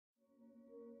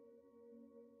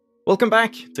Welcome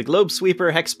back to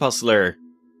Globesweeper Hex Puzzler.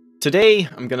 Today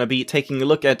I'm gonna be taking a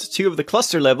look at two of the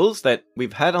cluster levels that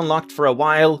we've had unlocked for a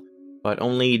while, but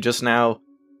only just now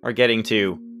are getting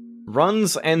to.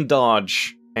 Runs and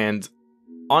Dodge. And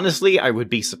honestly, I would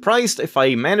be surprised if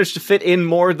I managed to fit in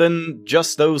more than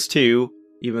just those two,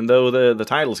 even though the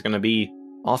title's gonna be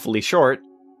awfully short.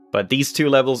 But these two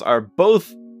levels are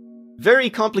both very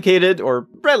complicated, or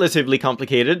relatively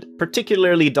complicated,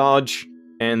 particularly Dodge.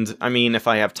 And, I mean, if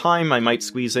I have time, I might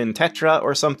squeeze in Tetra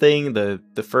or something, the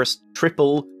first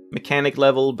triple mechanic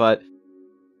level, but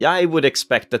yeah, I would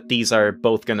expect that these are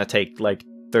both gonna take, like,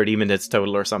 30 minutes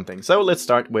total or something. So let's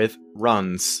start with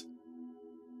Runs.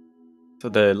 So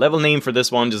the level name for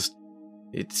this one,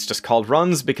 it's just called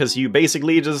Runs because you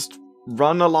basically just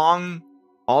run along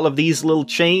all of these little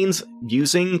chains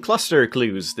using cluster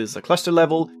clues. This is a cluster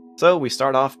level, so we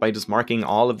start off by just marking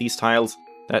all of these tiles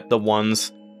that the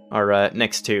ones are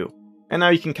next to. And now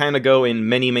you can kind of go in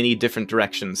many different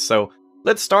directions. So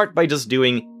let's start by just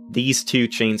doing these two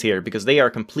chains here, because they are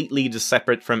completely just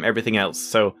separate from everything else.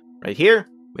 So right here,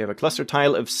 we have a cluster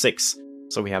tile of 6.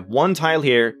 So we have one tile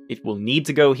here, it will need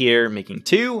to go here, making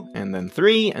 2, and then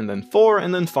 3, and then 4,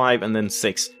 and then 5, and then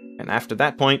 6. And after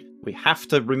that point, we have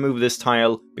to remove this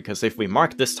tile, because if we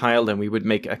mark this tile, then we would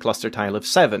make a cluster tile of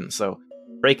 7. So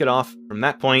break it off from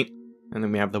that point, and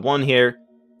then we have the one here,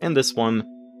 and this one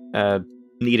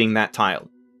needing that tile.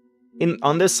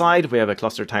 On this side, we have a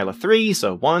cluster tile of 3,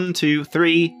 so 1, 2,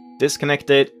 3, disconnect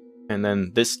it, and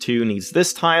then this 2 needs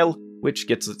this tile, which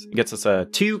gets us a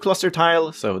 2 cluster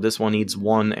tile, so this one needs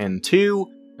 1 and 2,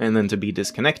 and then to be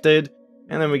disconnected,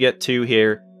 and then we get 2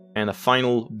 here, and a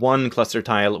final 1 cluster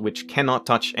tile, which cannot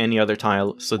touch any other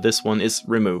tile, so this one is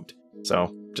removed.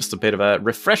 So, just a bit of a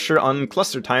refresher on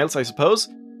cluster tiles, I suppose.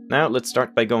 Now, let's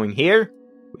start by going here.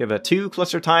 We have a 2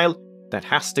 cluster tile, that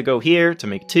has to go here to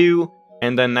make 2,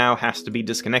 and then now has to be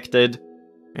disconnected.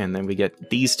 And then we get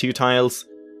these 2 tiles.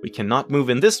 We cannot move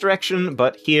in this direction,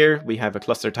 but here we have a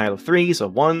cluster tile of 3, so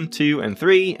 1, 2, and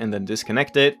 3, and then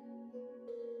disconnect it.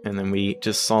 And then we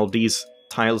just solve these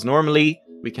tiles normally.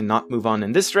 We cannot move on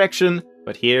in this direction,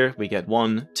 but here we get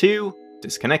 1, 2,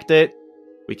 disconnect it.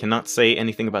 We cannot say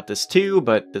anything about this 2,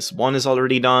 but this 1 is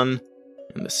already done.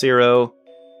 And the 0,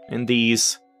 and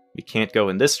these. We can't go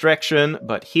in this direction,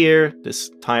 but here, this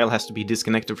tile has to be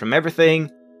disconnected from everything.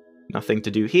 Nothing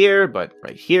to do here, but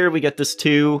right here we get this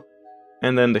 2.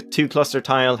 And then the 2 cluster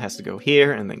tile has to go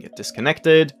here and then get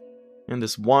disconnected. And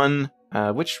this 1,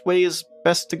 which way is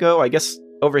best to go? I guess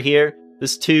over here.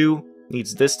 This 2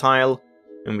 needs this tile,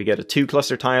 and we get a 2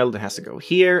 cluster tile that has to go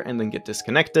here and then get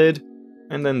disconnected.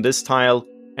 And then this tile,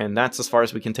 and that's as far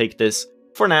as we can take this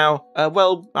for now.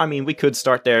 Well, I mean, we could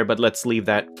start there, but let's leave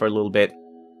that for a little bit.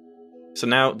 So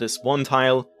now this 1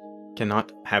 tile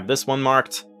cannot have this one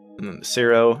marked, and then the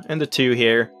 0 and the 2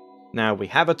 here. Now we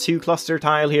have a 2 cluster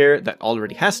tile here that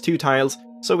already has 2 tiles,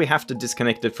 so we have to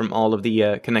disconnect it from all of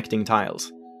the connecting tiles.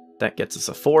 That gets us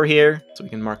a 4 here, so we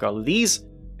can mark all of these.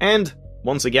 And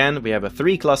once again, we have a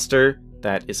 3 cluster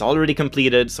that is already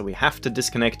completed, so we have to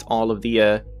disconnect all of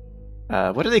the,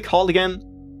 what are they called again?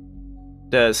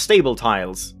 The stable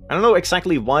tiles. I don't know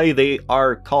exactly why they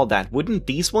are called that. Wouldn't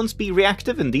these ones be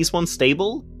reactive and these ones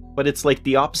stable? But it's like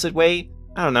the opposite way?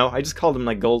 I don't know, I just call them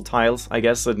like gold tiles, I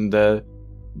guess, and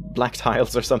black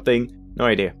tiles or something. No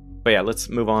idea. But yeah, let's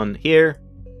move on here.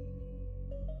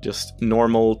 Just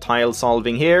normal tile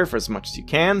solving here for as much as you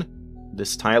can.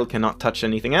 This tile cannot touch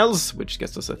anything else, which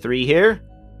gets us a 3 here.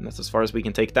 And that's as far as we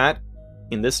can take that.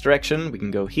 In this direction, we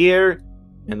can go here.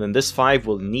 And then this 5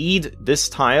 will need this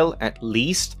tile at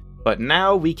least, but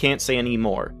now we can't say any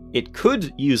more. It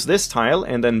could use this tile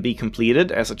and then be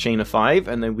completed as a chain of 5,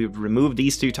 and then we would remove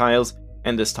these 2 tiles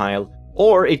and this tile,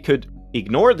 or it could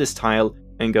ignore this tile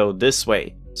and go this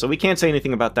way. So we can't say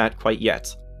anything about that quite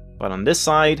yet. But on this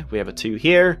side, we have a 2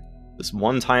 here. This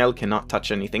 1 tile cannot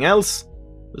touch anything else.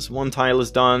 This 1 tile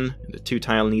is done, and the 2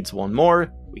 tile needs 1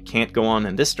 more. We can't go on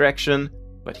in this direction,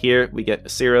 but here we get a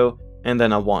 0 and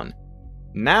then a 1.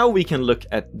 Now we can look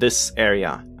at this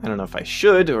area. I don't know if I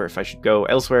should or if I should go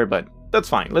elsewhere, but that's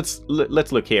fine. Let's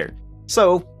look here.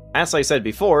 So, as I said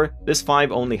before, this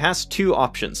 5 only has 2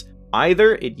 options.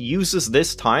 Either it uses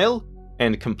this tile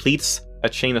and completes a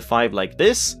chain of 5 like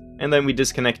this, and then we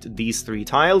disconnect these 3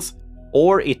 tiles,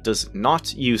 or it does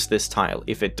not use this tile.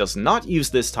 If it does not use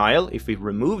this tile, if we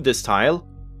remove this tile,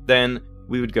 then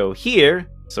we would go here,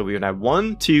 so we would have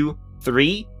 1, 2,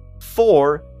 3,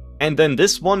 4, and then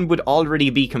this one would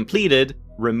already be completed,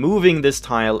 removing this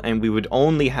tile, and we would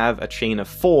only have a chain of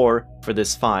 4 for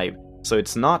this 5. So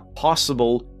it's not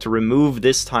possible to remove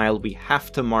this tile, we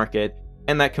have to mark it,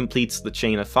 and that completes the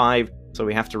chain of 5, so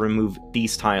we have to remove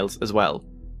these tiles as well.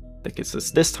 That gets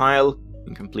us this tile,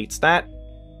 and completes that.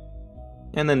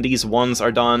 And then these ones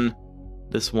are done.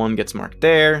 This one gets marked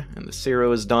there, and the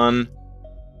 0 is done.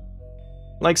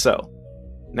 Like so.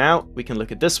 Now, we can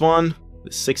look at this one.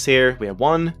 The 6 here, we have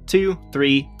 1, 2,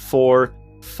 3, 4,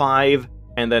 5,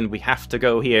 and then we have to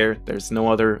go here. There's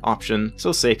no other option,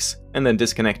 so 6, and then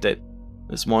disconnect it.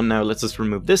 This one now lets us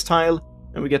remove this tile,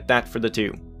 and we get that for the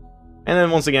 2. And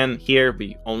then once again, here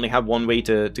we only have one way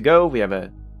to go. We have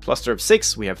a cluster of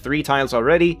 6, we have 3 tiles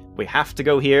already. We have to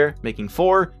go here, making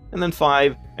 4, and then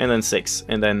 5, and then 6,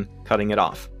 and then cutting it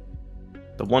off.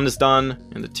 The 1 is done,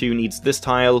 and the 2 needs this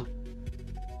tile.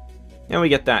 And we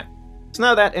get that. So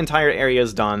now that entire area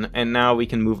is done, and now we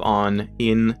can move on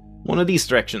in one of these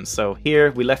directions. So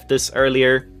here, we left this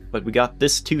earlier, but we got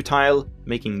this 2 tile,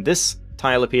 making this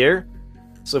tile appear.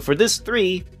 So for this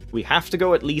 3, we have to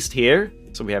go at least here.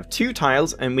 So we have 2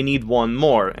 tiles, and we need 1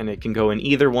 more, and it can go in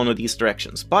either one of these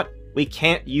directions. But we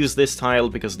can't use this tile,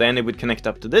 because then it would connect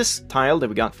up to this tile that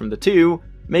we got from the 2,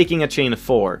 making a chain of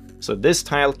 4. So this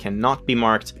tile cannot be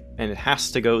marked, and it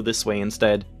has to go this way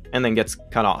instead, and then gets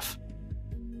cut off.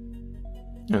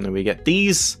 And then we get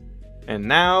these, and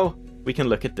now we can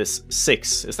look at this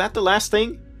 6. Is that the last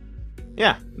thing?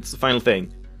 Yeah, it's the final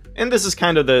thing. And this is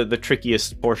kind of the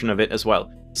trickiest portion of it as well.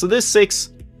 So this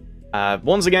 6,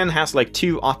 once again, has like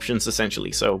 2 options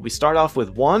essentially. So we start off with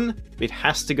 1, it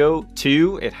has to go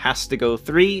 2, it has to go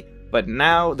 3, but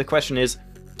now the question is,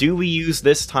 do we use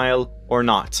this tile or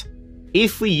not?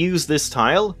 If we use this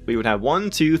tile, we would have 1,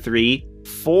 2, 3,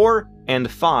 4,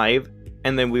 and 5,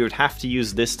 and then we would have to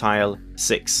use this tile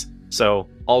 6. So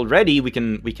already we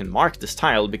can mark this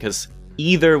tile, because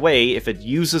either way, if it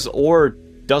uses or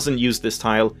doesn't use this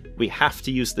tile, we have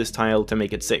to use this tile to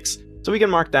make it 6. So we can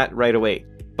mark that right away.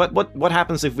 But what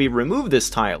happens if we remove this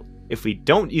tile? If we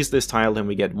don't use this tile, then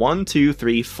we get 1, 2,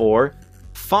 3, 4,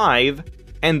 5,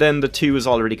 and then the 2 is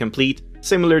already complete,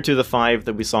 similar to the 5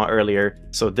 that we saw earlier.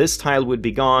 So this tile would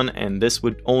be gone, and this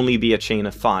would only be a chain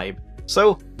of 5.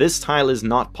 So this tile is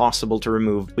not possible to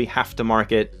remove. We have to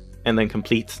mark it and then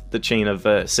complete the chain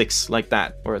of 6 like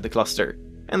that, or the cluster.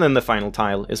 And then the final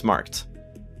tile is marked.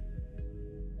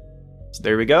 So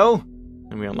there we go.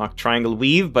 And we unlock triangle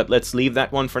weave, but let's leave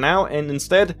that one for now and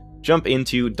instead jump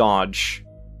into dodge.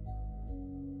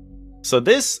 So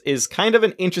this is kind of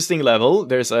an interesting level.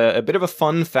 There's a bit of a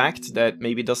fun fact that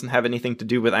maybe doesn't have anything to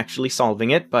do with actually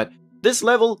solving it, but this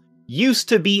level used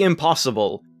to be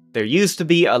impossible. There used to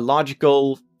be a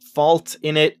logical fault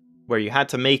in it where you had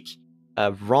to make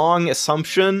a wrong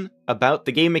assumption about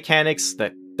the game mechanics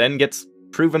that then gets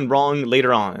proven wrong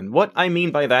later on. And what I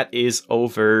mean by that is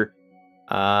over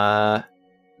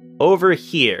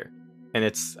here.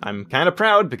 And I'm kind of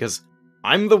proud because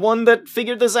I'm the one that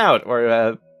figured this out,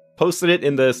 or posted it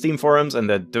in the Steam forums, and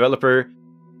the developer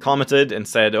commented and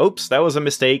said, oops, that was a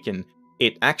mistake, and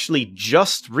it actually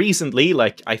just recently,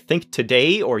 like I think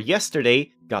today or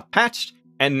yesterday, got patched,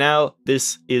 and now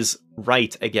this is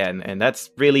right again, and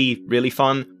that's really, really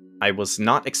fun. I was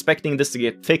not expecting this to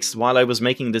get fixed while I was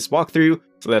making this walkthrough,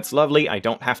 so that's lovely. I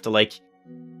don't have to, like,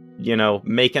 you know,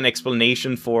 make an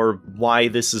explanation for why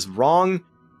this is wrong,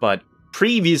 but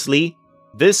previously,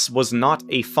 this was not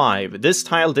a 5. This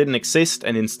tile didn't exist,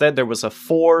 and instead there was a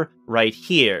 4 right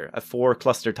here, a 4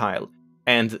 cluster tile.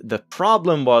 And the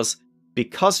problem was,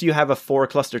 because you have a 4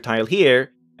 cluster tile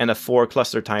here, and a 4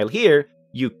 cluster tile here,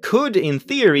 you could, in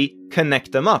theory,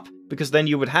 connect them up, because then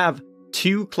you would have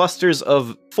 2 clusters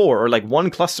of 4, or like 1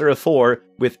 cluster of 4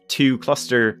 with 2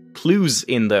 cluster clues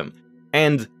in them.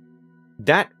 And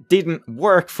that didn't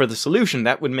work for the solution.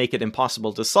 That would make it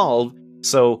impossible to solve.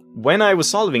 So when I was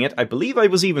solving it, I believe I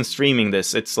was even streaming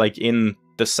this. It's like in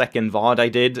the second VOD I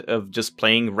did of just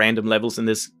playing random levels in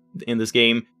this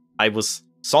game. I was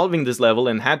solving this level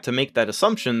and had to make that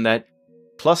assumption that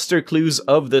cluster clues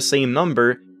of the same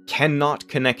number cannot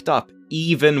connect up,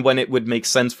 even when it would make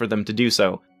sense for them to do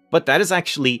so. But that is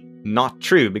actually not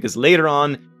true, because later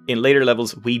on, in later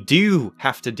levels, we do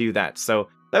have to do that. So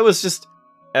that was just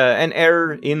an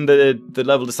error in the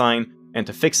level design, and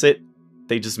to fix it,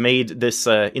 they just made this,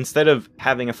 instead of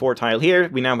having a 4 tile here,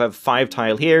 we now have 5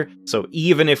 tile here, so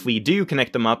even if we do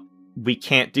connect them up, we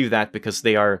can't do that because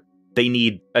they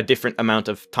need a different amount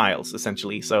of tiles,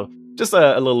 essentially. So just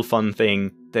a little fun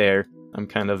thing there. I'm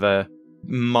kind of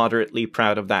moderately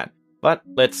proud of that. But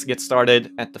let's get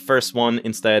started at the first one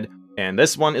instead, and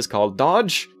this one is called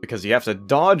Dodge, because you have to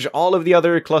dodge all of the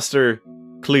other cluster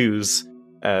clues.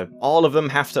 All of them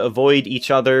have to avoid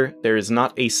each other. There is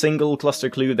not a single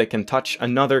cluster clue that can touch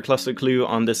another cluster clue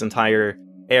on this entire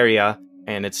area,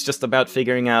 and it's just about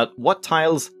figuring out what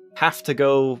tiles have to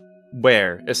go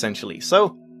where, essentially.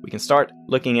 So we can start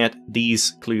looking at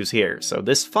these clues here. So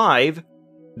this 5,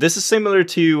 this is similar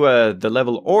to the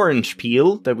level Orange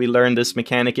Peel that we learned this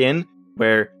mechanic in,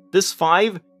 where this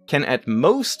 5 can at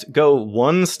most go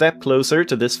one step closer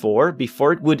to this 4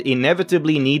 before it would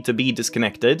inevitably need to be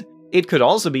disconnected. It could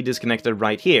also be disconnected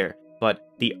right here, but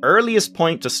the earliest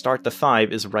point to start the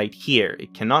 5 is right here.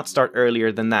 It cannot start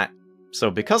earlier than that. So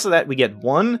because of that, we get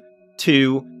 1,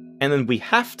 2, and then we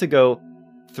have to go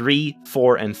 3,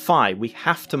 4, and 5. We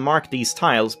have to mark these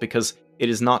tiles because it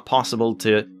is not possible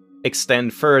to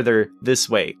extend further this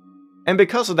way. And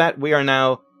because of that, we are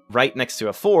now right next to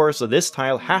a 4, so this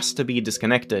tile has to be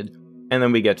disconnected. And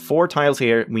then we get 4 tiles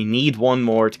here, we need 1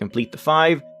 more to complete the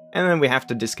 5, and then we have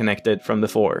to disconnect it from the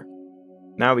 4.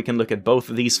 Now we can look at both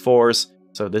of these 4s,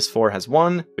 so this 4 has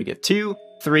 1, we get 2,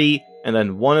 3, and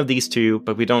then one of these 2,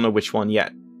 but we don't know which one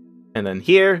yet. And then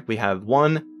here we have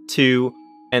 1, 2,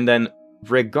 and then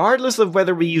regardless of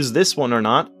whether we use this one or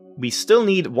not, we still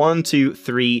need 1, 2,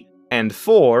 3, and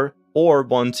 4, or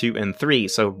 1, 2, and 3,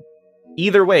 so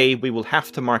either way, we will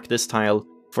have to mark this tile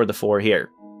for the 4 here.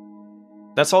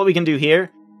 That's all we can do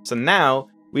here. So now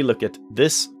we look at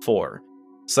this 4.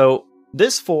 So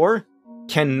this 4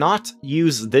 cannot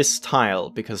use this tile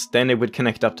because then it would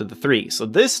connect up to the 3. So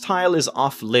this tile is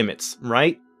off limits,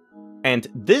 right? And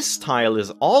this tile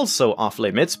is also off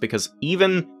limits because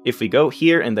even if we go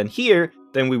here and then here,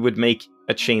 then we would make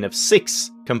a chain of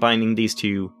 6 combining these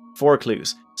two 4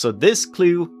 clues. So this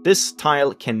clue, this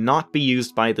tile cannot be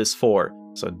used by this 4.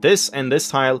 So this and this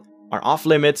tile are off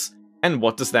limits, and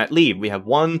what does that leave? We have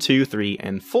 1, 2, 3,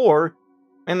 and 4,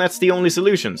 and that's the only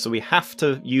solution. So we have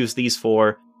to use these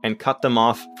 4 and cut them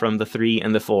off from the 3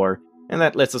 and the 4, and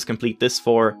that lets us complete this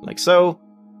 4 like so,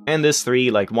 and this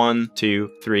 3 like 1, 2,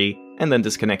 3, and then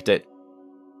disconnect it.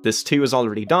 This 2 is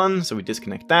already done, so we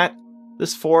disconnect that.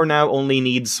 This 4 now only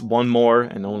needs 1 more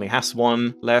and only has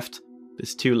 1 left.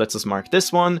 This 2 lets us mark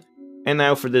this one, and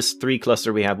now for this 3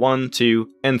 cluster we have 1, 2,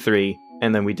 and 3,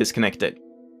 and then we disconnect it.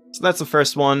 So that's the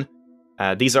first one.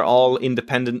 These are all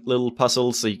independent little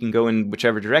puzzles, so you can go in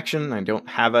whichever direction. I don't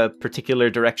have a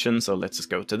particular direction, so let's just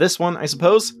go to this one, I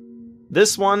suppose.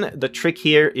 This one, the trick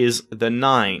here is the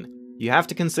 9. You have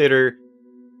to consider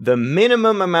the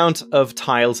minimum amount of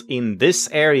tiles in this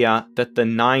area that the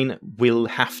 9 will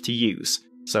have to use.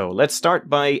 So let's start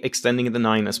by extending the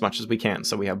 9 as much as we can.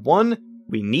 So we have 1,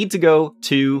 we need to go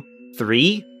 2,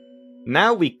 3.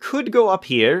 Now we could go up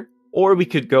here, or we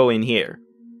could go in here.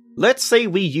 Let's say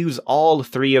we use all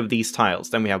 3 of these tiles.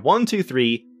 Then we have 1, 2,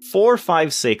 3, 4,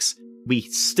 5, 6. We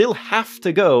still have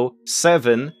to go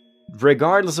 7,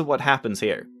 regardless of what happens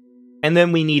here. And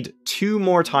then we need 2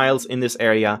 more tiles in this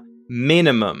area,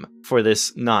 minimum, for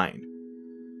this 9.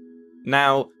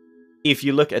 Now, if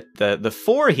you look at the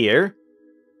 4 here,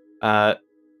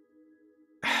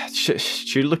 should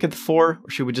we look at the 4, or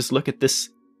should we just look at this?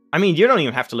 I mean, you don't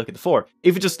even have to look at the 4.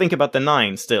 If you just think about the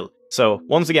 9 still. So,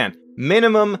 once again,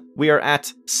 minimum, we are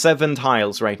at 7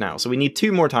 tiles right now. So we need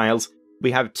 2 more tiles.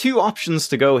 We have 2 options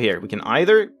to go here. We can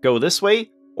either go this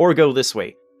way, or go this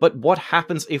way. But what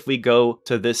happens if we go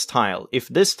to this tile? If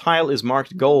this tile is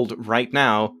marked gold right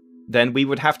now, then we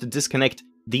would have to disconnect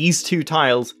these 2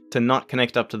 tiles to not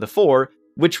connect up to the 4,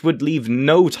 which would leave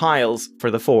no tiles for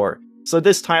the 4. So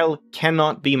this tile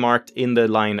cannot be marked in the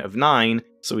line of 9,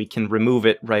 so we can remove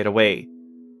it right away.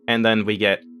 And then we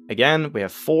get, again, we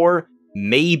have 4,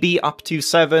 maybe up to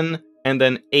 7, and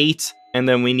then 8, and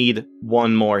then we need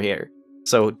 1 more here.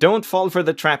 So don't fall for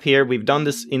the trap here. We've done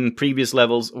this in previous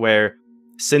levels where,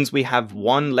 since we have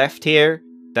 1 left here,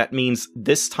 that means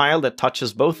this tile that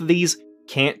touches both of these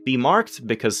can't be marked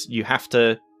because you have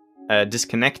to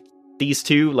disconnect these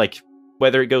 2, like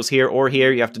whether it goes here or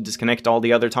here, you have to disconnect all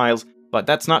the other tiles. But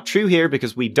that's not true here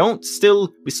because we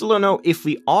still don't know if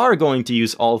we are going to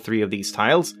use all 3 of these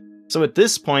tiles. So at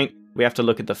this point, we have to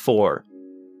look at the 4.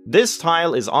 This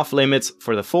tile is off limits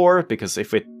for the 4 because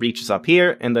if it reaches up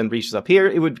here and then reaches up here,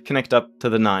 it would connect up to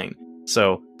the 9.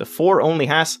 So the 4 only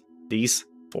has these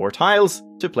 4 tiles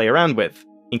to play around with,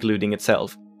 including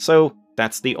itself. So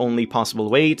that's the only possible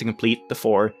way to complete the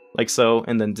 4, like so,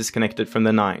 and then disconnect it from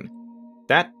the 9.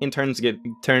 That in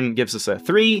turn gives us a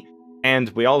 3, and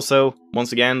we also,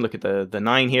 once again, look at the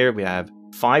 9 here. We have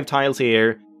 5 tiles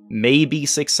here, maybe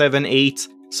 6, 7, 8,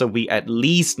 so we at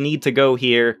least need to go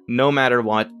here no matter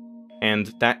what,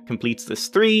 and that completes this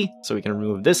 3, so we can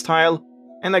remove this tile,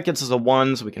 and that gets us a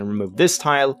 1, so we can remove this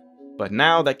tile, but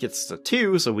now that gets us a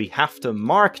 2, so we have to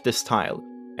mark this tile,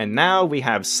 and now we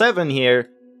have 7 here,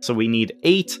 so we need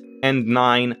 8 and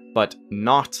 9, but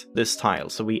not this tile.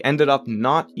 So we ended up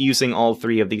not using all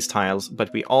 3 of these tiles,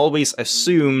 but we always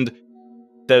assumed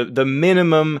the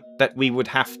minimum that we would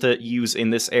have to use in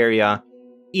this area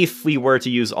if we were to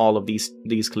use all of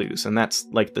these clues, and that's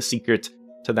like the secret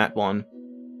to that one.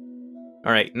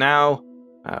 All right, now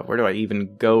where do I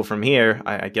even go from here?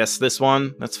 I guess this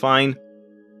one, that's fine.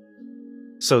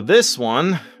 So this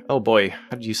one, oh boy,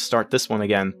 how did you start this one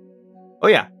again? Oh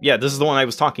yeah, this is the one I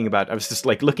was talking about. I was just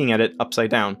like looking at it upside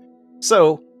down.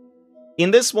 So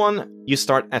in this one, you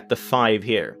start at the 5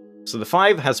 here. So the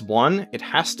 5 has 1, it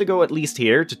has to go at least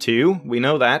here to 2, we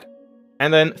know that.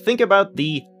 And then think about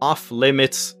the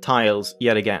off-limits tiles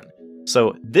yet again.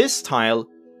 So this tile,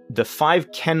 the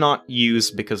 5 cannot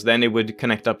use because then it would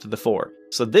connect up to the 4.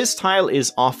 So this tile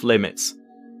is off-limits.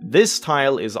 This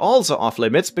tile is also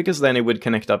off-limits because then it would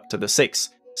connect up to the 6.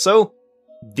 So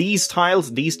these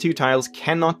tiles, these 2 tiles,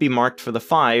 cannot be marked for the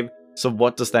 5. So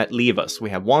what does that leave us?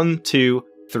 We have 1, 2,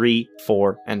 3,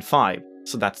 4, and 5.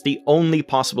 So that's the only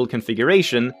possible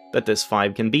configuration that this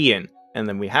 5 can be in. And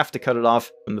then we have to cut it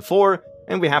off from the 4,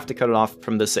 and we have to cut it off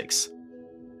from the 6.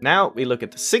 Now we look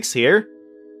at the 6 here.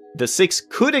 The 6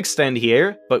 could extend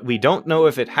here, but we don't know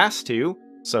if it has to.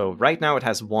 So right now it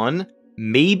has 1,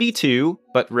 maybe 2,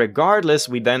 but regardless,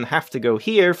 we then have to go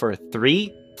here for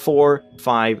 3, 4,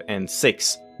 5, and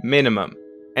 6 minimum.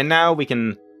 And now we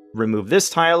can remove this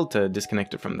tile to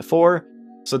disconnect it from the 4.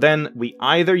 So then we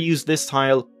either use this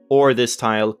tile or this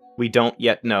tile. We don't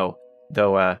yet know,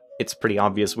 though it's pretty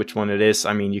obvious which one it is.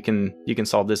 I mean, you can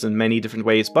solve this in many different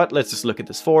ways, but let's just look at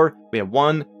this 4. We have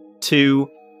 1, 2,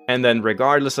 and then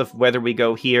regardless of whether we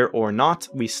go here or not,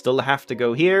 we still have to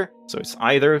go here. So it's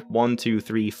either 1, 2,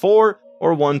 3, 4,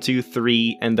 or 1, 2,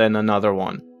 3, and then another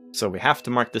one. So we have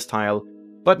to mark this tile,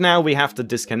 but now we have to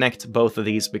disconnect both of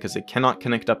these because it cannot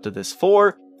connect up to this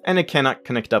 4, and it cannot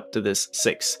connect up to this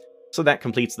 6. So that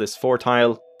completes this 4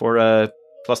 tile for a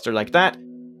cluster like that.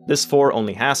 This 4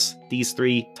 only has these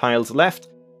 3 tiles left,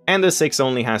 and the 6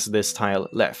 only has this tile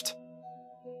left.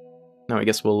 Now I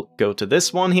guess we'll go to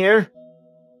this one here.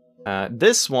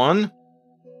 This one,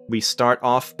 we start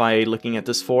off by looking at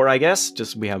this 4, I guess.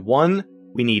 Just we have 1,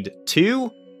 we need 2,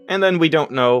 and then we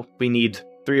don't know. We need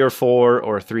 3 or 4,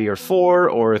 or 3 or 4,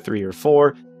 or 3 or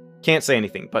 4. Can't say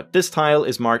anything, but this tile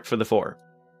is marked for the 4.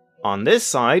 On this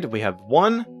side, we have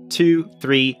 1, 2,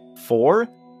 3, 4,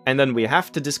 and then we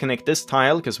have to disconnect this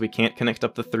tile because we can't connect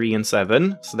up to 3 and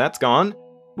 7, so that's gone,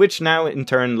 which now in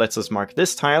turn lets us mark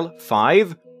this tile,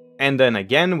 5, and then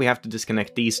again we have to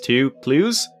disconnect these 2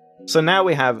 clues. So now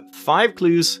we have 5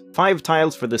 clues, 5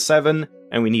 tiles for the 7,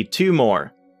 and we need 2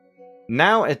 more.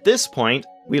 Now at this point,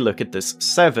 we look at this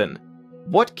 7.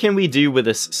 What can we do with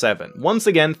this 7? Once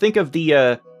again, think of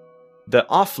the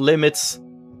off-limits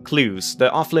clues,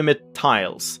 the off-limit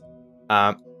tiles.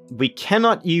 We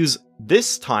cannot use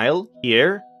this tile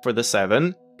here for the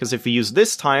 7, because if we use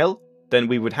this tile, then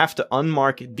we would have to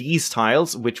unmark these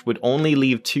tiles, which would only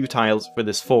leave 2 tiles for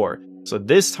this 4. So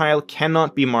this tile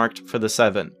cannot be marked for the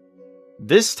 7.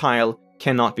 This tile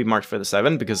cannot be marked for the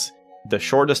 7, because the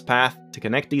shortest path to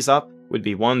connect these up would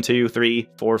be 1, 2, 3,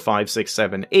 4, 5, 6,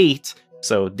 7, 8.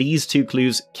 So these 2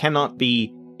 clues cannot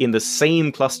be in the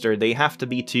same cluster, they have to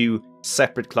be 2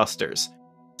 separate clusters.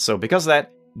 So because of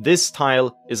that, this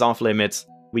tile is off limits,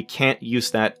 we can't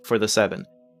use that for the 7.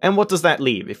 And what does that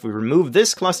leave? If we remove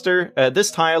this cluster,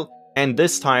 this tile, and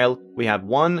this tile, we have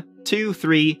 1, 2,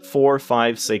 3, 4,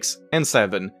 5, 6, and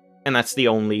 7. And that's the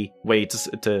only way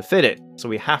to fit it. So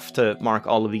we have to mark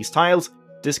all of these tiles,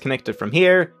 disconnect it from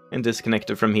here, and disconnect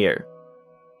it from here.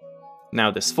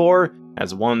 Now this 4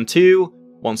 has 1, 2.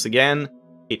 Once again,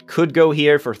 it could go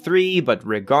here for 3, but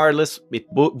regardless, it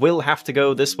will have to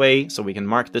go this way, so we can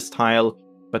mark this tile,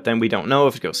 but then we don't know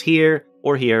if it goes here,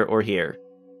 or here, or here.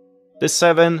 This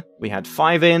 7, we had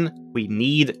 5 in, we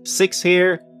need 6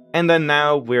 here, and then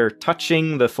now we're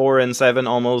touching the 4 and 7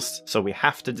 almost, so we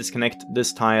have to disconnect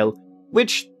this tile,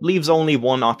 which leaves only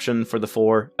one option for the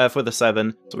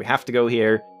 7, so we have to go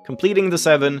here, completing the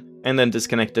 7, and then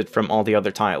disconnect it from all the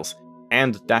other tiles.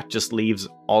 And that just leaves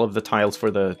all of the tiles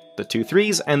for the 2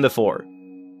 3s and the 4.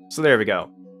 So there we go.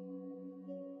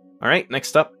 Alright,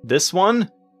 next up, this one.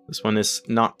 This one is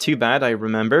not too bad, I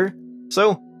remember.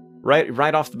 So,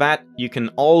 right off the bat, you can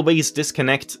always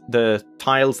disconnect the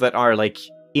tiles that are, like,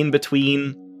 in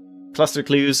between cluster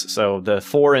clues. So the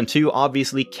 4 and 2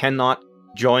 obviously cannot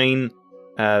join,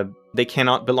 they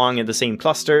cannot belong in the same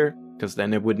cluster, because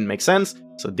then it wouldn't make sense.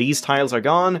 So these tiles are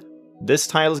gone, this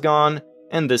tile's gone,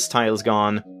 and this tile's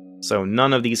gone, so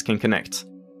none of these can connect.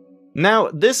 Now,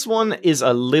 this one is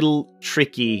a little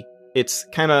tricky. It's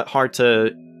kind of hard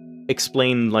to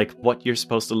explain like what you're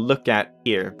supposed to look at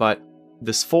here, but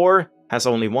this 4 has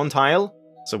only 1 tile,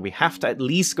 so we have to at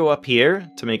least go up here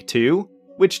to make 2,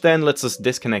 which then lets us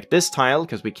disconnect this tile,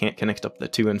 because we can't connect up the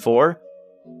 2 and 4.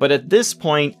 But at this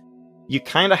point, you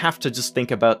kind of have to just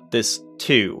think about this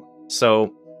 2.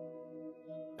 So,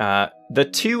 the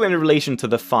 2 in relation to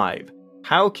the 5.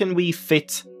 How can we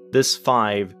fit this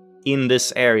 5 in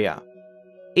this area?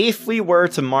 If we were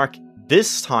to mark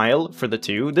this tile for the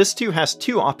 2, this 2 has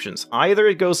 2 options. Either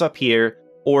it goes up here,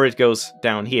 or it goes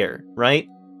down here, right?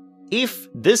 If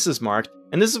this is marked,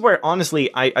 and this is where, honestly,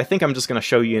 I think I'm just going to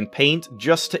show you in Paint,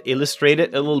 just to illustrate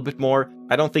it a little bit more.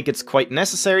 I don't think it's quite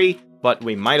necessary, but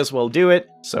we might as well do it,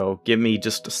 so give me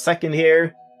just a second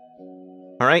here.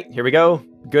 Alright, here we go.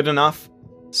 Good enough.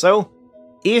 So,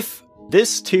 if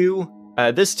this 2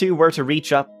 were to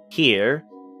reach up here,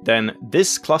 then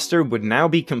this cluster would now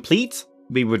be complete.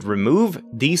 We would remove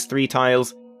these 3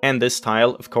 tiles, and this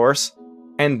tile, of course.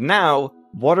 And now,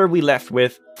 what are we left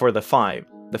with for the 5?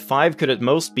 The 5 could at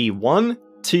most be 1,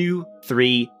 2,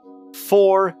 3,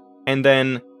 4, and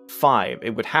then 5.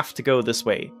 It would have to go this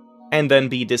way. And then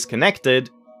be disconnected,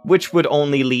 which would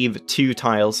only leave 2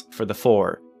 tiles for the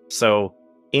 4. So,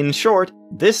 in short,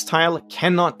 this tile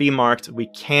cannot be marked. We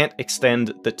can't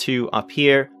extend the 2 up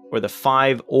here, or the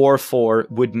 5 or 4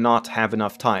 would not have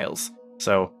enough tiles.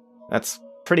 So, that's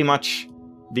pretty much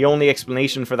the only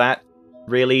explanation for that,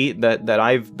 really, that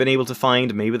I've been able to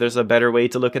find. Maybe there's a better way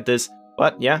to look at this.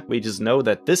 But yeah, we just know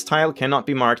that this tile cannot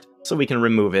be marked, so we can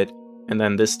remove it. And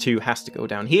then this 2 has to go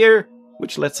down here,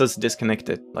 which lets us disconnect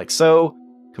it like so,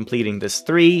 completing this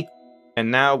 3. And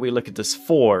now we look at this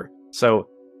 4. So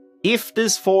if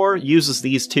this 4 uses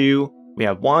these 2, we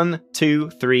have 1, 2,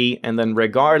 3, and then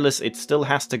regardless, it still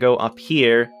has to go up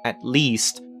here at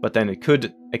least, but then it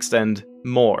could extend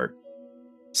more.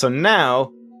 So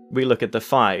now we look at the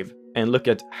 5 and look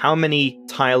at how many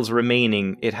tiles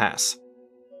remaining it has.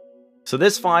 So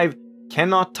this 5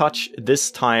 cannot touch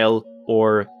this tile,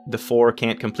 or the 4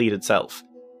 can't complete itself.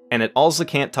 And it also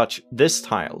can't touch this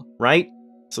tile, right?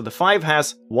 So the 5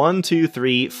 has 1, 2,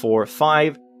 3, 4,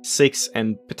 5, 6,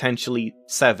 and potentially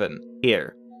 7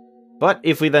 here. But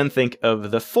if we then think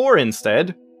of the 4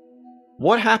 instead,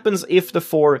 what happens if the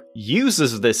 4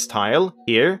 uses this tile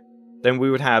here? Then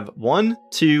we would have 1,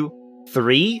 2,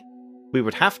 3. We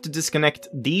would have to disconnect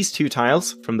these 2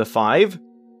 tiles from the 5.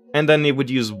 And then it would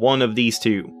use one of these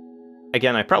 2.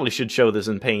 Again, I probably should show this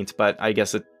in Paint, but I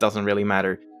guess it doesn't really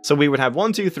matter. So we would have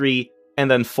 1, 2, 3,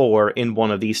 and then 4 in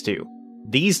one of these 2.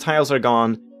 These tiles are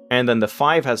gone, and then the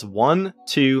 5 has 1,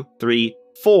 2, 3,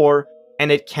 4, and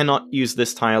it cannot use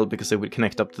this tile because it would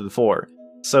connect up to the 4.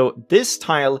 So this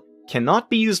tile cannot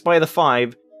be used by the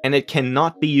 5, and it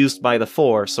cannot be used by the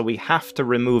 4, so we have to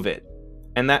remove it.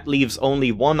 And that leaves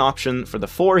only one option for the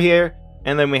 4 here,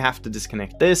 and then we have to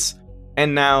disconnect this.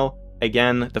 And now,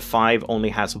 again, the 5 only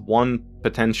has one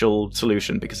potential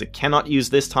solution because it cannot use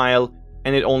this tile,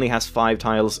 and it only has 5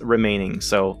 tiles remaining.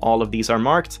 So all of these are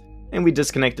marked, and we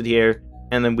disconnect it here,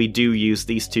 and then we do use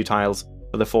these 2 tiles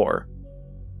for the 4.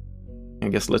 I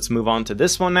guess let's move on to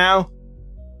this one now.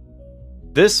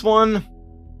 This one,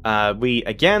 we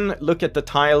again look at the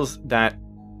tiles that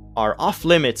are off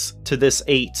limits to this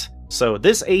 8. So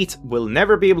this 8 will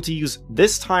never be able to use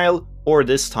this tile or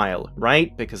this tile,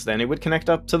 right? Because then it would connect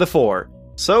up to the 4.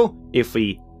 So if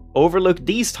we overlook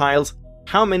these tiles,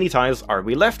 how many tiles are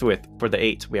we left with for the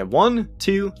 8? We have 1,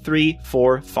 2, 3,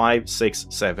 4, 5, 6,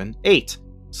 7, 8.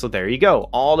 So there you go.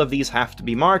 All of these have to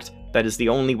be marked. That is the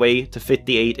only way to fit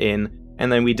the 8 in.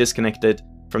 And then we disconnect it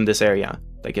from this area.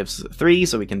 That gives us 3,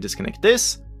 so we can disconnect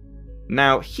this.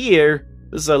 Now here,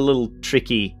 this is a little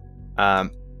tricky.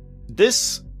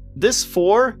 This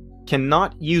 4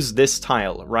 cannot use this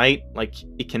tile, right? Like,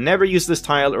 it can never use this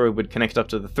tile or it would connect up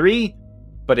to the 3,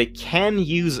 but it can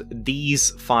use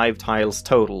these 5 tiles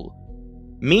total.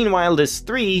 Meanwhile, this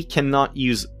 3 cannot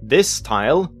use this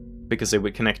tile, because it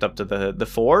would connect up to the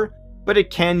 4, but it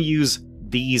can use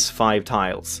these 5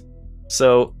 tiles.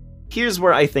 So, here's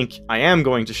where I think I am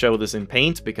going to show this in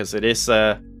Paint, because it is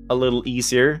a little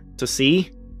easier to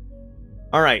see.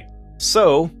 Alright,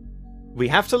 so we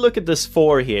have to look at this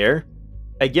 4 here.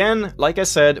 Again, like I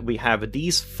said, we have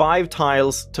these 5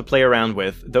 tiles to play around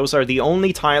with. Those are the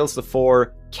only tiles the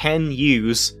 4 can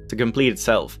use to complete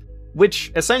itself,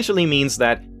 which essentially means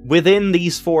that within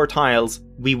these 4 tiles,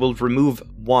 we will remove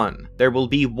 1. There will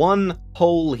be 1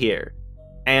 hole here,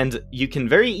 and you can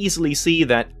very easily see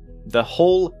that the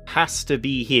hole has to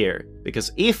be here,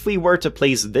 because if we were to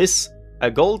place a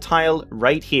gold tile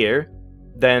right here,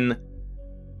 then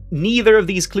neither of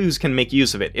these clues can make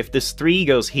use of it. If this 3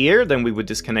 goes here, then we would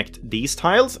disconnect these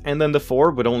tiles, and then the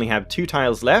 4 would only have 2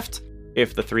 tiles left.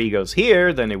 If the 3 goes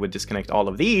here, then it would disconnect all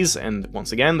of these, and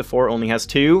once again, the 4 only has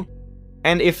 2.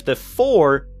 And if the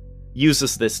 4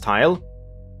 uses this tile,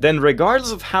 then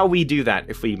regardless of how we do that,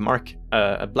 if we mark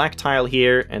a black tile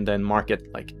here and then mark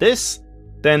it like this,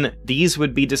 then these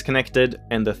would be disconnected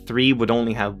and the 3 would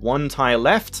only have 1 tile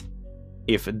left.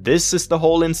 If this is the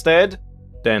hole instead,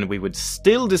 then we would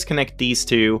still disconnect these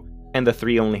 2 and the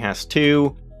 3 only has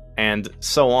 2, and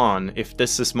so on. If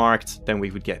this is marked, then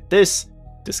we would get this,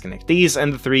 disconnect these,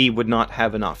 and the 3 would not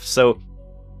have enough. So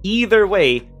either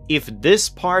way, if this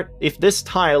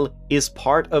tile is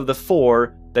part of the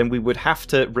 4, then we would have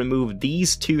to remove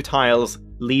these 2 tiles,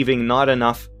 leaving not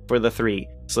enough for the 3.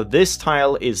 So this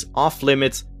tile is off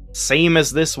limits, same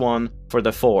as this one for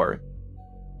the 4.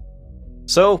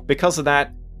 So because of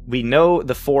that, we know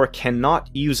the 4 cannot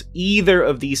use either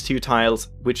of these 2 tiles,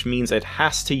 which means it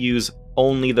has to use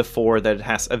only the 4 that it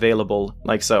has available,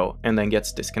 like so, and then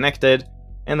gets disconnected,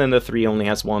 and then the 3 only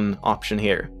has 1 option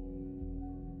here.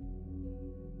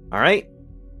 Alright,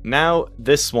 now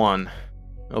this one.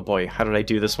 Oh boy, how did I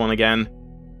do this one again?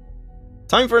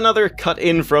 Time for another cut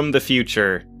in from the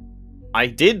future. I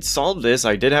did solve this,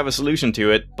 I did have a solution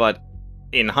to it, but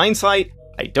in hindsight,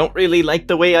 I don't really like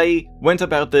the way I went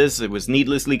about this. It was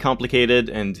needlessly complicated,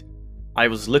 and I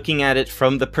was looking at it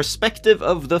from the perspective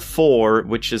of the 4,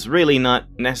 which is really not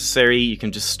necessary. You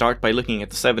can just start by looking at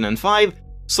the 7 and 5,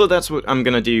 so that's what I'm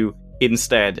gonna do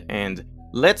instead. And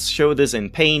let's show this in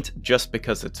Paint, just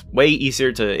because it's way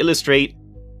easier to illustrate,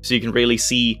 so you can really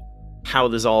see how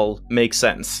this all makes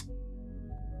sense.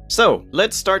 So,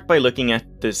 let's start by looking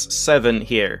at this 7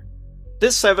 here.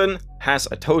 This 7 has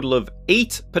a total of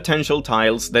 8 potential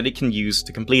tiles that it can use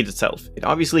to complete itself. It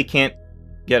obviously can't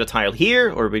get a tile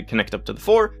here, or we connect up to the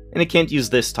 4, and it can't use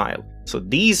this tile. So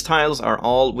these tiles are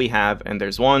all we have, and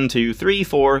there's 1, 2, 3,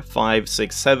 4, 5,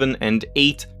 6, 7, and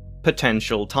 8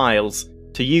 potential tiles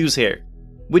to use here.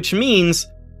 Which means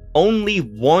only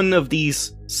one of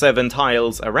these 7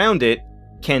 tiles around it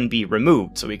can be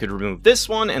removed. So we could remove this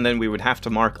one, and then we would have to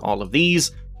mark all of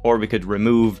these, or we could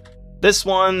remove this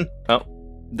one,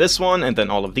 this one, and then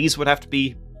all of these would have to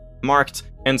be marked,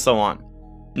 and so on.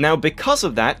 Now, because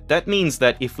of that, that means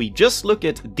that if we just look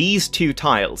at these 2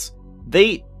 tiles,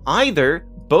 they either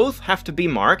both have to be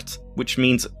marked, which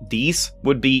means these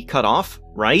would be cut off,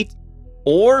 right?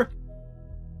 Or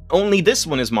only this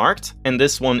one is marked, and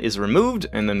this one is removed,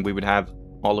 and then we would have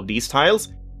all of these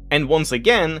tiles. And once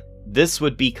again, this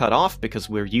would be cut off because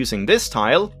we're using this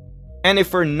tile. And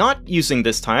if we're not using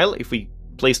this tile, if we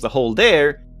place the hole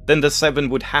there, then the 7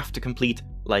 would have to complete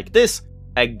like this,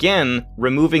 again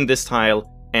removing this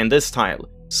tile and this tile.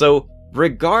 So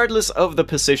regardless of the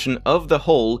position of the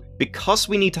hole, because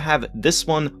we need to have this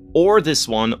one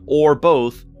or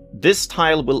both, this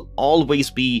tile will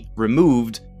always be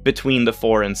removed between the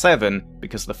 4 and 7,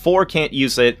 because the 4 can't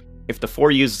use it. If the 4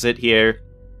 uses it here,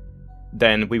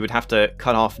 then we would have to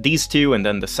cut off these 2, and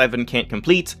then the 7 can't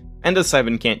complete, and the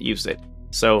 7 can't use it.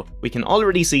 So we can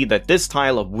already see that this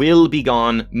tile will be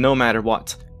gone no matter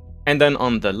what. And then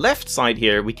on the left side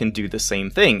here, we can do the same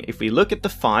thing. If we look at the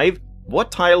 5, what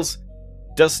tiles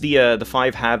does the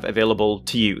 5 have available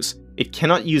to use? It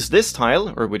cannot use this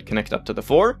tile, or it would connect up to the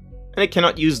 4, and it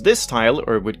cannot use this tile,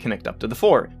 or it would connect up to the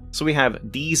 4. So we have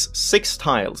these 6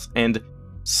 tiles, and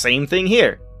same thing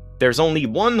here. There's only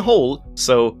one hole,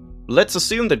 so let's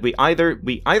assume that we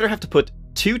either have to put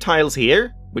 2 tiles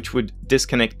here, which would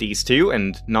disconnect these 2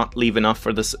 and not leave enough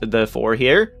for the 4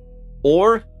 here,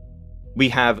 or we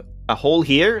have a hole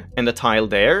here and a tile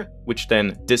there, which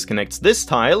then disconnects this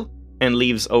tile and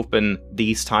leaves open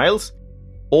these tiles,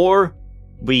 or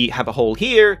we have a hole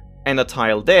here and a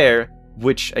tile there,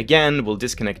 which again will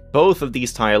disconnect both of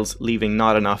these tiles, leaving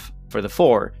not enough for the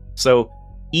 4. So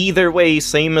either way,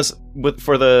 same as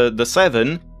for the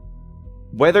 7,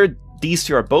 whether these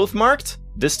 2 are both marked,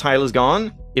 this tile is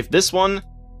gone. If this one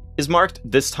is marked,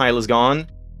 this tile is gone.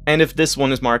 And if this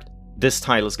one is marked, this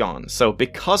tile is gone. So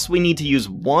because we need to use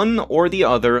one or the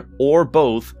other, or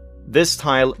both, this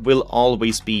tile will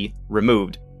always be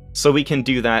removed. So we can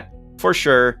do that for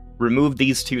sure, remove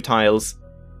these 2 tiles.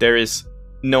 There is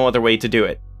no other way to do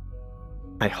it.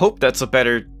 I hope that's a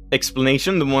better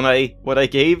explanation than what I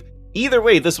gave. Either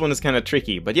way, this one is kind of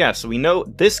tricky, but yeah, so we know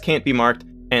this can't be marked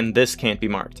and this can't be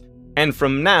marked. And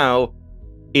from now,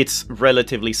 it's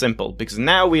relatively simple, because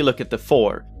now we look at the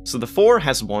 4. So the 4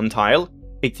 has 1 tile,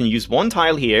 it can use 1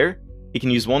 tile here, it can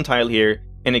use 1 tile here,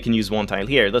 and it can use 1 tile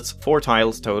here. That's 4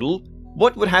 tiles total.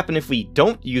 What would happen if we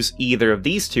don't use either of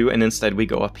these 2 and instead we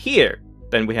go up here?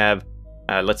 Then we have,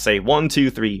 let's say 1, 2,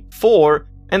 3, 4,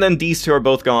 and then these 2 are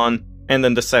both gone, and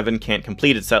then the 7 can't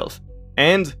complete itself.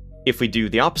 And if we do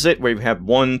the opposite, where we have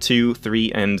 1, 2,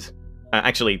 3, and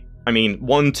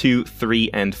 1, 2, 3,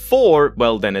 and 4,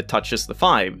 well, then it touches the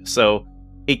 5. So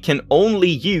it can only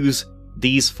use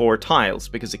these 4 tiles,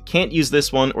 because it can't use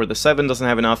this one or the 7 doesn't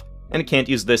have enough, and it can't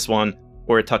use this one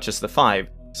or it touches the 5.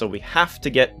 So we have to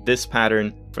get this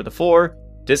pattern for the 4,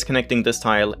 disconnecting this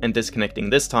tile and disconnecting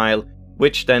this tile,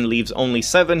 which then leaves only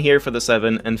 7 here for the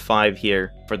 7 and 5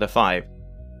 here for the 5.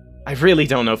 I really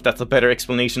don't know if that's a better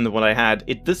explanation than what I had.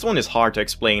 This one is hard to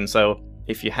explain, so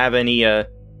if you have any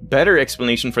better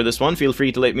explanation for this one, feel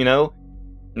free to let me know.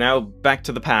 Now, back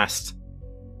to the past.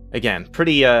 Again,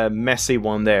 pretty messy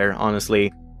one there,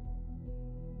 honestly.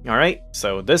 Alright,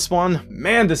 so this one,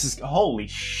 man, this is, holy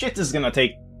shit, this is gonna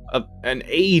take an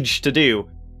age to do.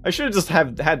 I should have just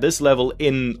had this level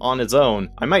on its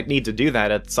own. I might need to do that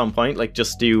at some point, like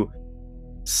just do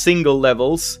single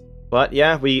levels. But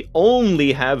yeah, we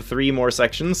only have 3 more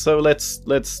sections, so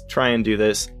let's try and do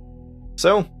this.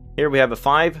 So, here we have a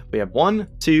 5, we have 1,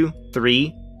 2,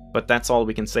 3, but that's all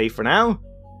we can say for now.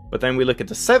 But then we look at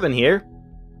the 7 here.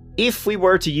 If we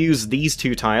were to use these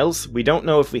 2 tiles, we don't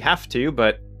know if we have to,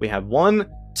 but we have 1,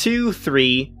 2,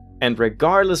 3, and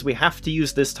regardless we have to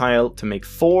use this tile to make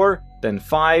 4, then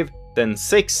 5, then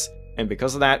 6, and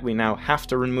because of that we now have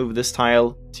to remove this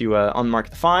tile to unmark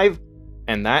the 5,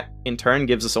 and that in turn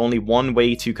gives us only one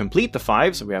way to complete the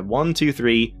 5, so we have 1, 2,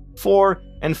 3, 4,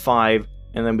 and 5,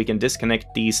 and then we can disconnect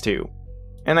these 2.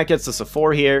 And that gets us a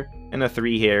 4 here, and a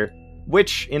 3 here,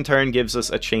 which in turn gives us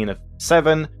a chain of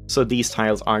 7, so these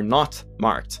tiles are not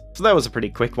marked. So that was a pretty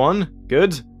quick one.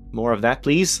 Good. More of that,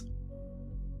 please.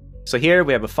 So here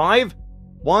we have a 5,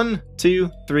 1, 2,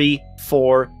 3,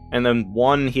 4, and then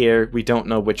 1 here, we don't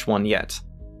know which one yet.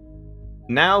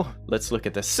 Now, let's look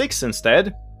at the 6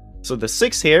 instead. So the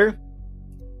 6 here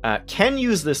can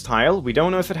use this tile, we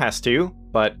don't know if it has to,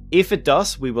 but if it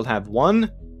does, we will have 1,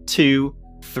 2,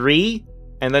 3,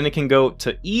 and then it can go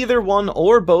to either one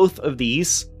or both of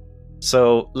these.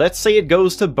 So let's say it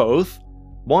goes to both.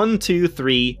 1, 2,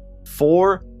 3,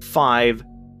 4, 5.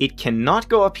 It cannot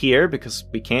go up here because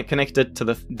we can't connect it to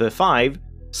the 5.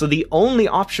 So the only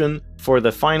option for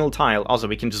the final tile, also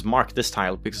we can just mark this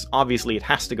tile because obviously it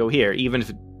has to go here. Even if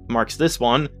it marks this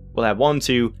one, we'll have 1,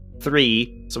 2,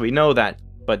 3, so we know that.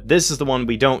 But this is the one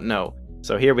we don't know.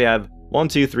 So here we have 1,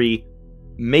 2, 3,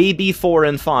 maybe 4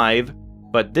 and 5,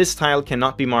 but this tile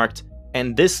cannot be marked,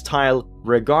 and this tile,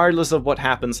 regardless of what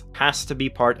happens, has to be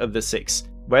part of the 6.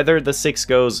 Whether the 6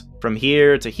 goes from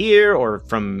here to here, or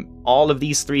from all of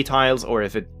these 3 tiles, or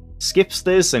if it skips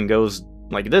this and goes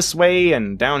like this way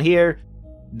and down here,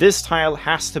 this tile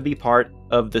has to be part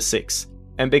of the 6.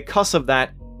 And because of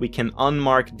that, we can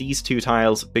unmark these 2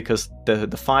 tiles because the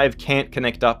 5 can't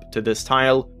connect up to this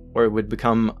tile, or it would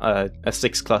become a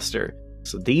 6 cluster.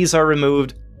 So these are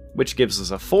removed, which gives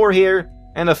us a 4 here,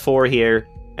 and a 4 here,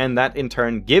 and that in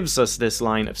turn gives us this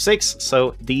line of 6,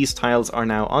 so these tiles are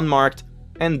now unmarked,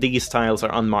 and these tiles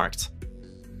are unmarked.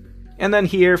 And then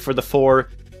here for the 4,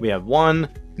 we have 1,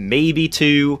 maybe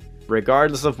 2,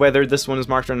 regardless of whether this one is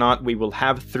marked or not, we will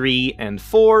have 3 and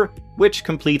 4, which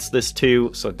completes this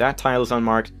 2, so that tile is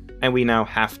unmarked, and we now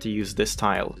have to use this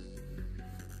tile.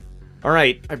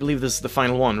 Alright, I believe this is the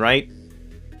final one, right?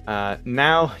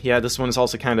 Now, yeah, this one is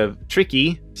also kind of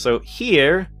tricky, so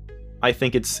here, I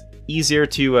think it's easier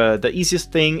to, the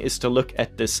easiest thing is to look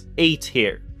at this 8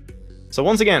 here. So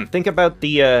once again, think about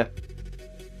the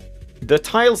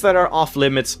tiles that are off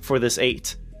limits for this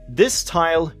 8. This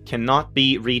tile cannot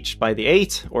be reached by the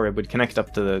 8, or it would connect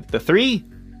up to the 3,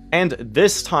 and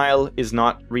this tile is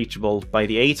not reachable by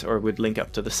the 8, or it would link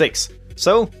up to the 6.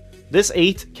 So, this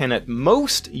 8 can at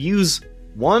most use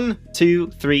 1,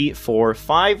 2, 3, 4,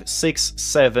 5, 6,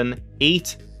 7,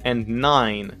 8, and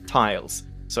 9 tiles.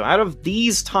 So out of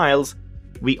these tiles,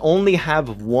 we only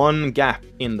have 1 gap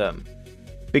in them.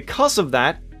 Because of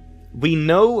that, we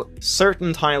know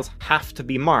certain tiles have to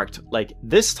be marked, like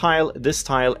this tile,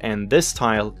 and this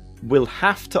tile will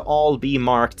have to all be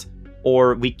marked,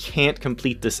 or we can't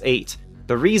complete this 8.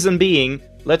 The reason being,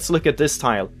 let's look at this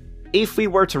tile. If we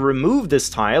were to remove this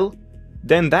tile,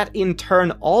 then that in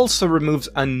turn also removes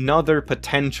another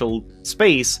potential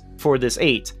space for this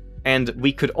 8. And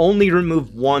we could only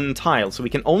remove 1 tile, so we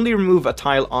can only remove a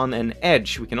tile on an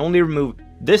edge. We can only remove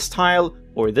this tile,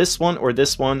 or this one, or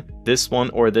this one, this one,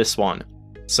 or this one.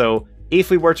 So if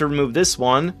we were to remove this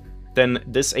one, then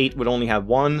this 8 would only have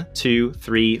 1, 2,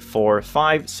 3, 4,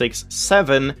 5, 6,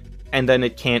 7, and then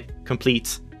it can't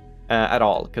complete at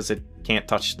all, because it can't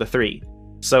touch the 3.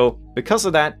 So because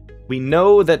of that, we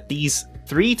know that these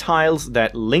 3 tiles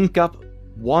that link up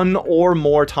 1 or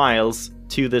more tiles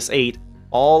to this 8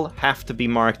 all have to be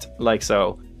marked like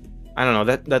so. I don't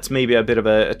know, that's maybe a bit of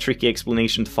a tricky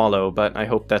explanation to follow, but I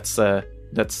hope that's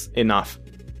enough.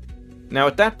 Now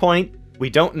at that point, we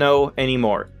don't know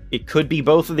anymore. It could be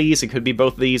both of these, it could be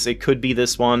both of these, it could be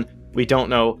this one. We don't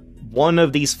know. One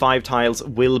of these 5 tiles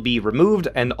will be removed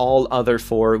and all other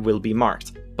 4 will be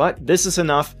marked. But this is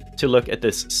enough to look at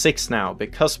this 6 now,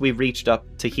 because we've reached up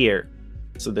to here.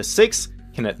 So the 6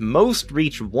 can at most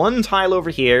reach 1 tile over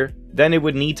here, then it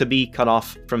would need to be cut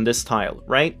off from this tile,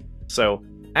 right? So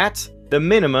at the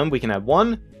minimum, we can have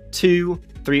 1, 2,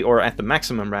 3, or at the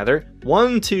maximum rather,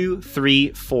 1, 2,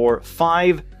 3, 4,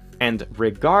 5, and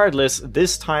regardless,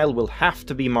 this tile will have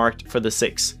to be marked for the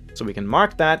 6. So we can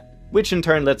mark that, which in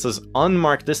turn lets us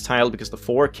unmark this tile because the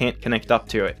 4 can't connect up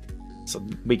to it. So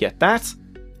we get that,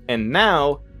 and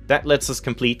now that lets us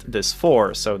complete this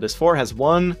 4. So this 4 has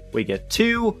 1, we get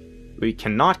 2, we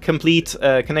cannot complete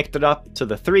connected up to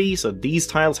the 3, so these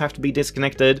tiles have to be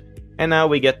disconnected, and now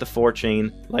we get the 4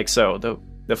 chain like so,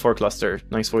 the 4 cluster.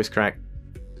 Nice voice crack.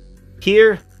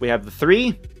 Here we have the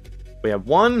 3, we have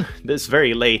 1, this is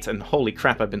very late, and holy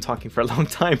crap, I've been talking for a long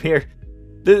time here.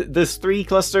 This 3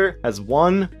 cluster has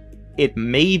 1, it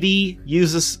maybe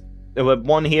uses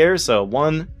 1 here, so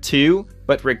 1, 2,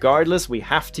 but regardless, we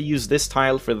have to use this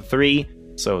tile for the 3,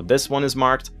 so this one is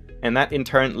marked, and that in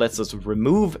turn lets us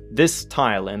remove this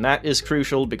tile, and that is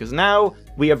crucial because now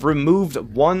we have removed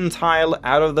 1 tile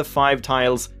out of the 5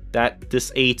 tiles that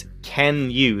this 8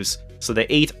 can use. So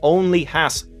the 8 only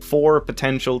has 4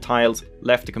 potential tiles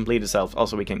left to complete itself.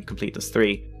 Also, we can complete this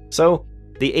 3. So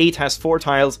the 8 has 4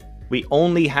 tiles. We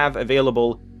only have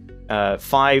available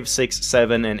 5, 6,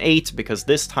 7, and 8 because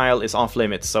this tile is off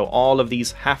limits. So all of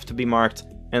these have to be marked,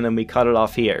 and then we cut it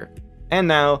off here. And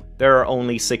now there are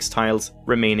only 6 tiles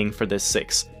remaining for this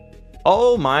 6.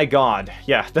 Oh my god.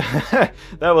 Yeah, that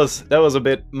was a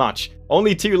bit much.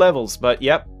 Only 2 levels, but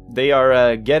yep, they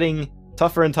are getting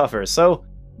tougher and tougher. So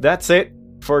that's it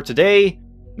for today.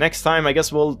 Next time, I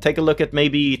guess we'll take a look at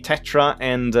maybe Tetra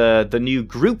and the new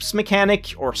groups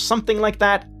mechanic or something like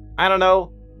that. I don't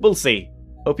know. We'll see.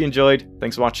 Hope you enjoyed.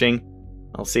 Thanks for watching.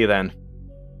 I'll see you then.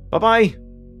 Bye-bye.